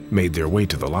source made their way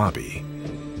to the lobby.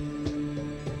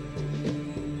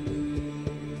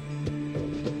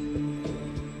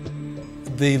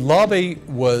 The lobby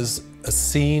was a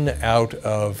scene out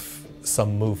of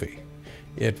some movie.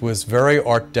 It was very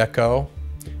Art Deco.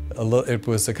 It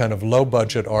was a kind of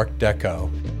low-budget Art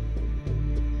Deco.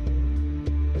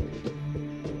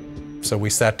 So we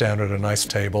sat down at a nice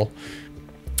table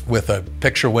with a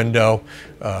picture window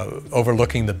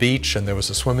overlooking the beach, and there was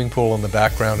a swimming pool in the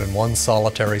background and one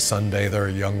solitary sunbather,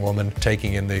 a young woman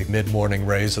taking in the mid-morning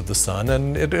rays of the sun,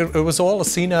 and it was all a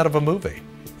scene out of a movie.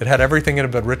 It had everything in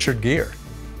it but Richard Gere.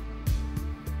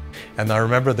 And I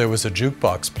remember there was a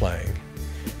jukebox playing,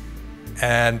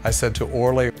 and I said to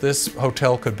Orly, this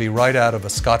hotel could be right out of a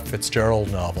Scott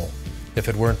Fitzgerald novel if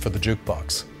it weren't for the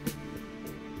jukebox.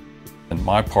 And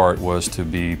my part was to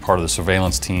be part of the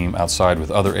surveillance team outside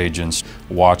with other agents,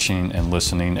 watching and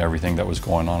listening to everything that was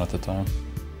going on at the time.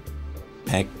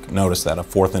 Hank noticed that a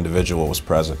fourth individual was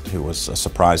present who was a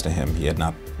surprise to him. He had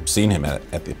not seen him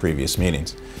at the previous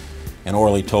meetings. And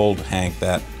Orly told Hank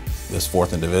that this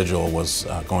fourth individual was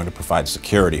going to provide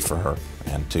security for her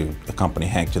and to accompany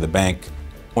Hank to the bank.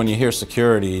 When you hear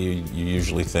security, you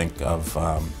usually think of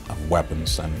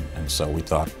weapons, and so we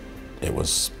thought it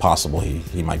was possible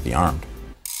he might be armed.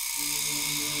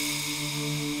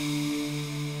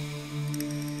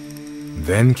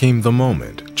 Then came the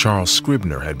moment Charles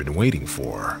Scribner had been waiting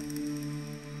for.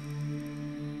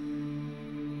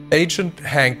 Agent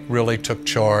Hank really took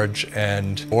charge,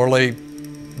 and Orly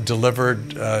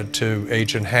delivered to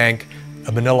Agent Hank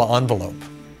a manila envelope.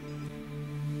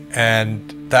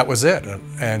 And that was it.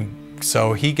 And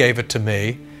so he gave it to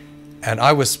me, and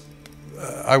I was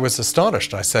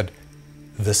astonished. I said,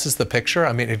 this is the picture?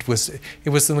 I mean, it was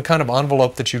in the kind of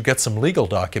envelope that you'd get some legal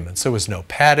documents. There was no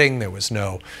padding, there was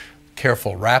no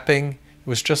careful wrapping. It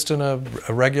was just in a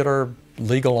regular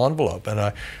legal envelope.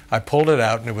 And I pulled it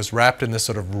out, and it was wrapped in this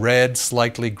sort of red,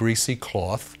 slightly greasy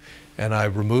cloth. And I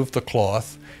removed the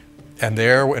cloth, and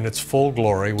there in its full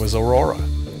glory was Aurora.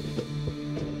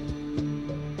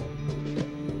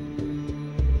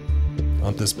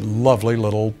 On this lovely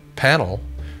little panel,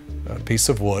 a piece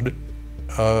of wood,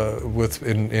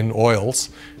 in oils,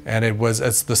 and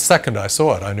it's the second I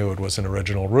saw it, I knew it was an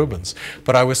original Rubens.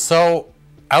 But I was so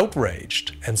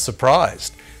outraged and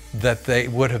surprised that they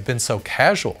would have been so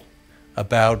casual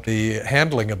about the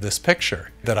handling of this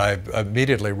picture, that I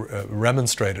immediately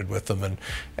remonstrated with them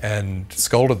and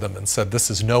scolded them and said,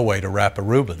 this is no way to wrap a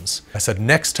Rubens. I said,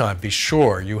 next time be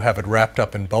sure you have it wrapped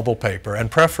up in bubble paper and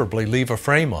preferably leave a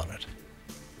frame on it.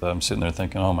 I'm sitting there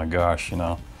thinking, oh my gosh, you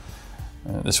know,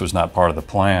 this was not part of the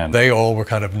plan. They all were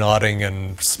kind of nodding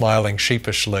and smiling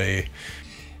sheepishly.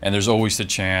 And there's always the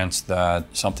chance that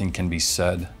something can be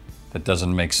said that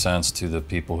doesn't make sense to the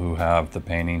people who have the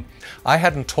painting. I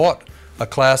hadn't taught a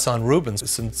class on Rubens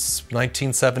since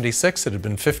 1976. It had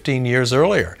been 15 years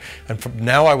earlier. And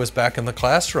now I was back in the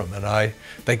classroom, and I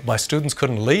think my students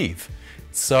couldn't leave.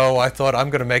 So I thought, I'm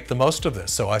going to make the most of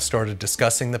this. So I started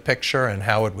discussing the picture and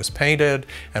how it was painted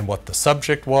and what the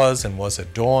subject was, and was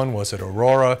it Dawn, was it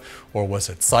Aurora, or was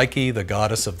it Psyche, the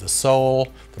goddess of the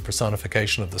soul, the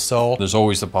personification of the soul. There's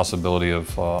always the possibility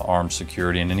of armed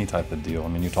security in any type of deal. I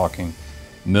mean, you're talking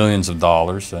millions of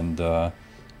dollars, and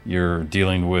you're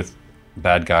dealing with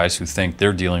bad guys who think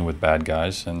they're dealing with bad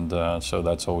guys, and so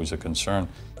that's always a concern.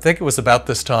 I think it was about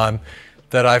this time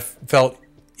that I felt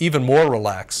even more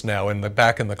relaxed now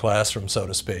back in the classroom, so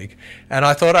to speak, and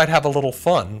I thought I'd have a little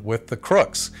fun with the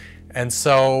crooks. And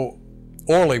so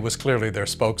Orly was clearly their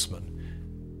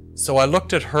spokesman. So I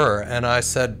looked at her and I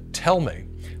said, tell me,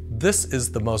 this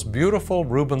is the most beautiful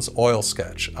Rubens oil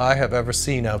sketch I have ever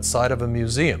seen outside of a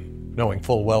museum, knowing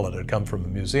full well it had come from a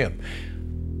museum.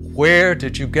 Where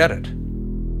did you get it?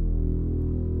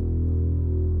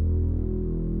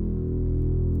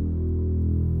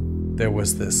 There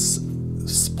was this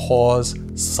pause,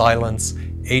 silence.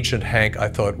 Agent Hank, I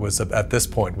thought, at this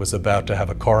point was about to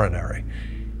have a coronary.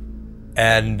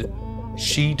 And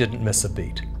she didn't miss a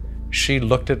beat. She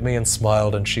looked at me and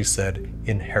smiled and she said,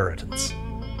 inheritance.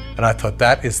 And I thought,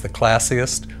 that is the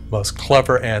classiest, most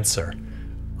clever answer.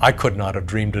 I could not have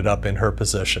dreamed it up in her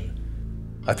position.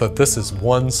 I thought, this is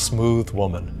one smooth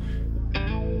woman.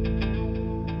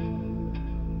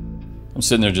 I'm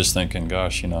sitting there just thinking,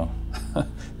 gosh, you know,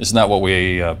 it's not what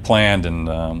we planned, and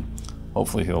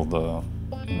hopefully he'll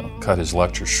cut his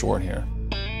lecture short here.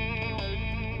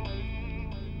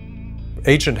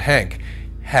 Agent Hank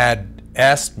had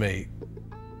asked me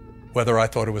whether I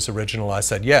thought it was original. I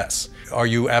said yes. Are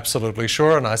you absolutely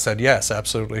sure? And I said yes,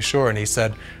 absolutely sure. And he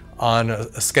said, on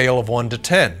a scale of 1 to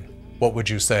 10, what would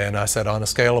you say? And I said, on a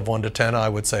scale of 1 to 10, I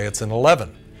would say it's an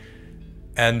 11.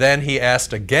 And then he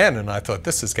asked again, and I thought,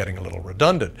 this is getting a little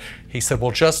redundant. He said,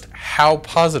 well, just how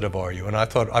positive are you? And I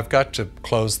thought, I've got to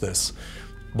close this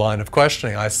line of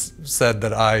questioning. I said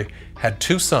that I had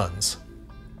 2 sons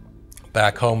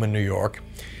back home in New York,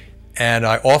 and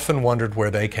I often wondered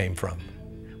where they came from.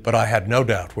 But I had no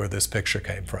doubt where this picture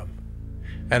came from.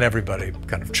 And everybody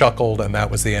kind of chuckled, and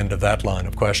that was the end of that line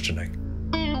of questioning.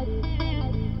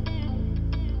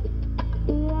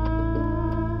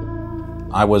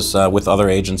 I was with other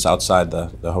agents outside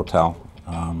the hotel,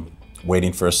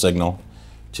 waiting for a signal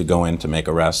to go in to make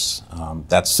arrests.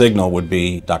 That signal would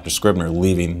be Dr. Scribner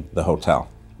leaving the hotel,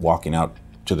 walking out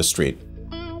to the street.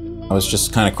 I was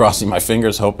just kind of crossing my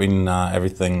fingers, hoping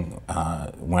everything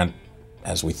went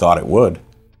as we thought it would.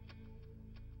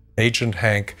 Agent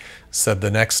Hank said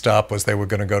the next stop was they were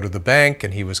going to go to the bank,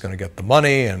 and he was going to get the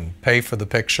money and pay for the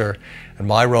picture, and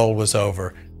my role was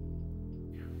over.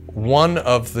 One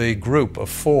of the group of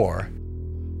 4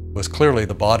 was clearly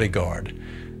the bodyguard,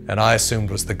 and I assumed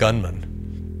was the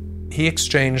gunman. He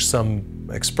exchanged some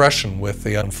expression with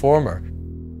the informer.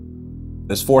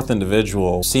 This 4th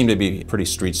individual seemed to be pretty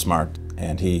street smart,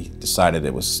 and he decided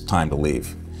it was time to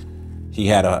leave. He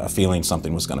had a feeling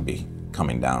something was going to be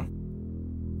coming down.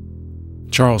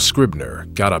 Charles Scribner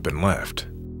got up and left.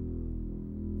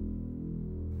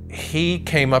 He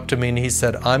came up to me and he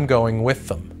said, I'm going with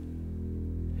them.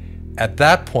 At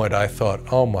that point, I thought,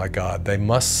 oh my God, they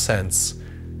must sense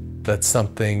that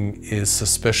something is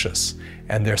suspicious,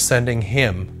 and they're sending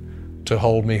him to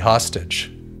hold me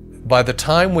hostage. By the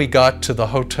time we got to the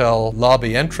hotel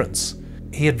lobby entrance,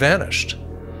 he had vanished.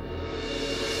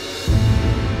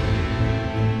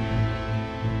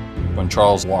 When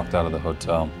Charles walked out of the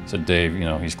hotel, he said, Dave, you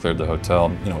know, he's cleared the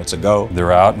hotel. You know, it's a go.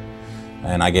 They're out.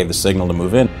 And I gave the signal to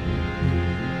move in.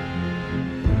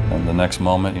 And the next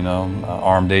moment, you know,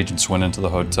 armed agents went into the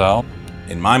hotel.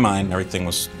 In my mind, everything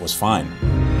was fine.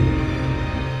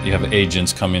 You have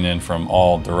agents coming in from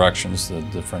all directions, the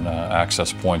different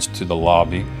access points to the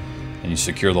lobby, and you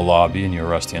secure the lobby and you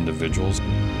arrest the individuals.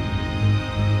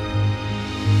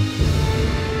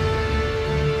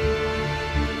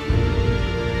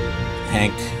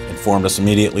 Hank informed us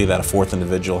immediately that a 4th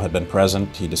individual had been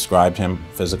present. He described him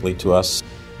physically to us.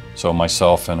 So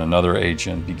myself and another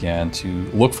agent began to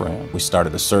look for him. We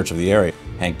started a search of the area.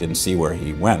 Hank didn't see where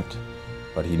he went,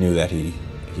 but he knew that he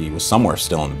was somewhere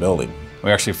still in the building.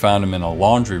 We actually found him in a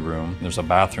laundry room. There's a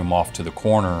bathroom off to the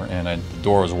corner, and the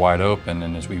door was wide open,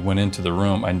 and as we went into the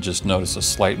room, I just noticed a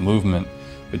slight movement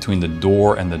between the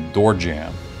door and the door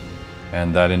jamb.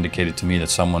 And that indicated to me that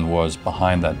someone was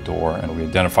behind that door, and we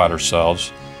identified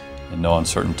ourselves in no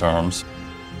uncertain terms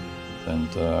and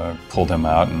pulled him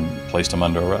out and placed him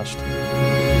under arrest.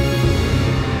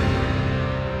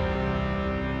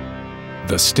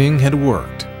 The sting had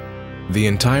worked. The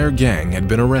entire gang had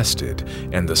been arrested,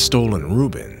 and the stolen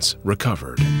Rubens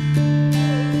recovered.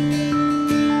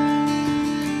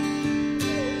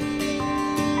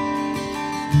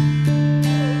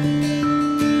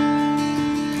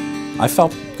 I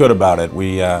felt good about it.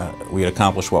 We had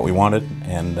accomplished what we wanted,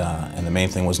 and the main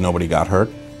thing was nobody got hurt.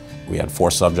 We had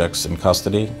 4 subjects in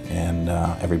custody, and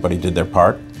everybody did their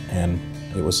part, and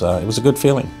it was a good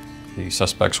feeling. The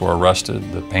suspects were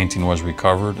arrested, the painting was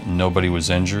recovered, nobody was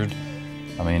injured.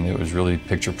 I mean, it was really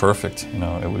picture perfect. You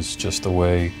know, it was just the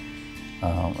way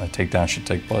a takedown should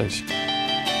take place.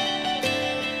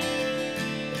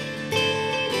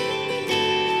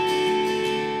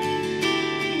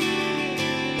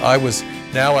 I was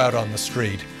now out on the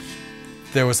street.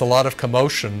 There was a lot of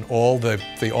commotion. All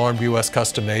the armed U.S.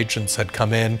 Custom agents had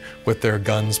come in with their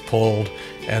guns pulled,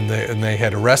 and they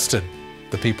had arrested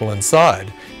the people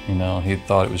inside. You know, he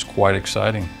thought it was quite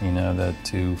exciting, you know, that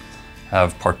to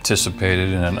have participated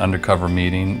in an undercover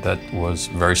meeting that was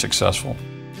very successful.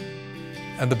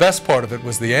 And the best part of it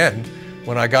was the end,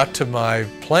 when I got to my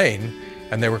plane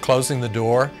and they were closing the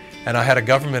door, and I had a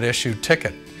government-issued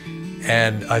ticket.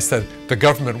 And I said, the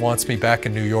government wants me back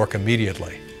in New York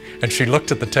immediately. And she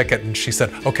looked at the ticket and she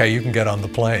said, okay, you can get on the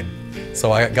plane.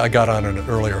 So I got on an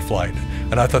earlier flight.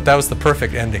 And I thought that was the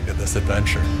perfect ending to this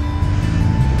adventure.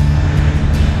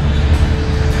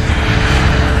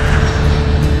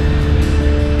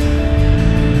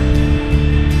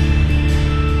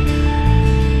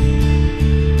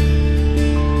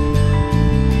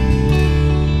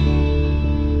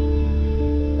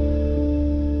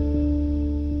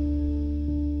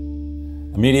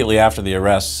 Immediately after the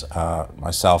arrests,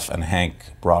 myself and Hank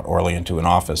brought Orly into an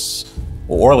office.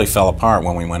 Well, Orly fell apart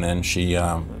when we went in. She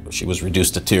was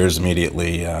reduced to tears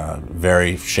immediately,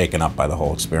 very shaken up by the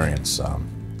whole experience,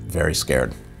 very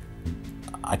scared.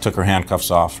 I took her handcuffs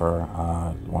off her,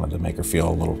 wanted to make her feel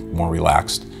a little more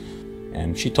relaxed,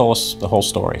 and she told us the whole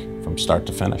story from start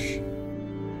to finish.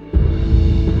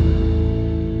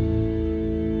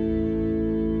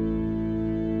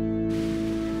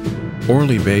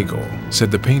 Orly Bagel said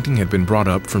the painting had been brought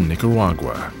up from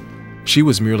Nicaragua. She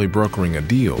was merely brokering a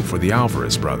deal for the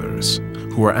Alvarez brothers,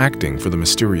 who were acting for the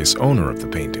mysterious owner of the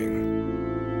painting.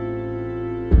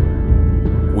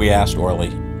 We asked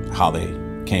Orly how they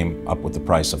came up with the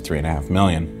price of $3.5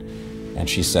 million, and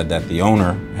she said that the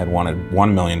owner had wanted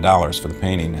 $1 million for the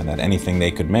painting, and that anything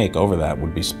they could make over that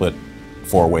would be split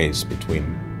 4 ways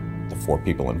between the 4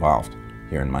 people involved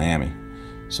here in Miami.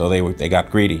 So they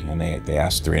got greedy, and they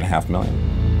asked $3.5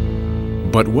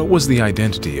 million. But what was the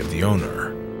identity of the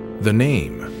owner? The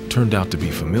name turned out to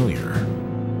be familiar.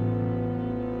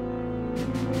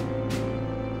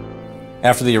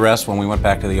 After the arrest, when we went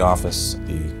back to the office,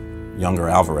 the younger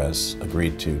Alvarez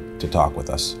agreed to talk with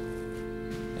us.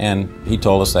 And he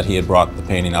told us that he had brought the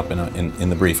painting up in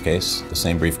the briefcase, the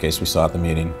same briefcase we saw at the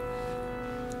meeting.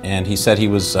 And he said he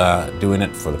was doing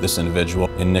it for this individual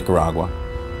in Nicaragua,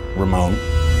 Ramon.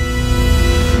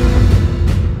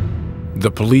 The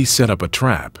police set up a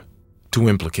trap to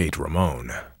implicate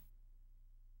Ramon.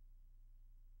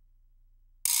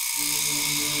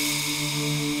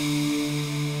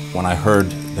 When I heard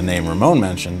the name Ramon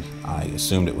mentioned, I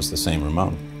assumed it was the same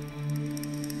Ramon.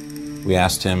 We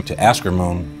asked him to ask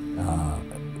Ramon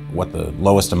what the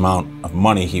lowest amount of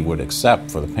money he would accept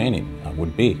for the painting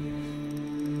would be.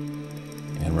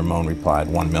 And Ramon replied,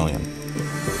 $1 million.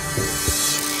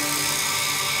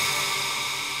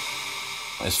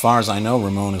 As far as I know,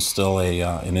 Ramon is still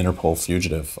an Interpol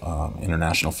fugitive,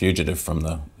 international fugitive from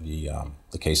the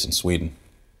case in Sweden.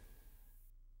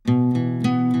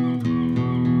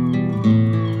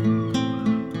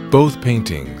 Both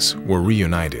paintings were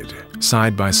reunited,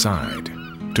 side by side,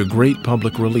 to great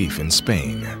public relief in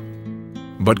Spain.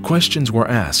 But questions were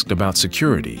asked about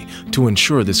security to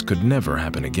ensure this could never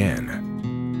happen again.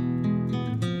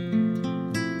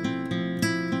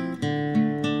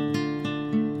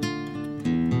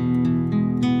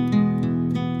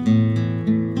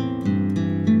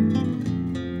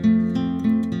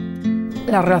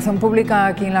 La reacción pública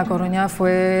aquí en La Coruña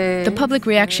fue... The public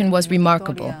reaction was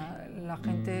remarkable.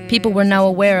 People were now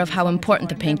aware of how important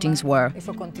the paintings were,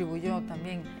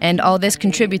 and all this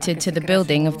contributed to the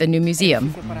building of the new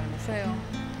museum.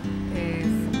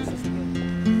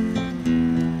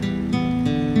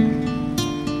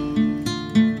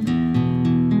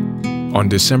 On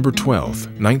December 12,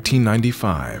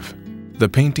 1995, the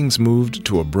paintings moved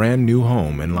to a brand new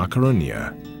home in La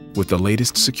Coruña with the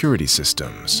latest security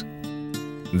systems.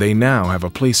 They now have a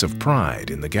place of pride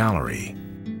in the gallery.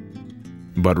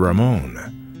 But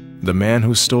Ramon, the man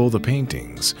who stole the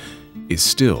paintings, is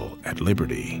still at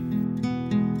liberty.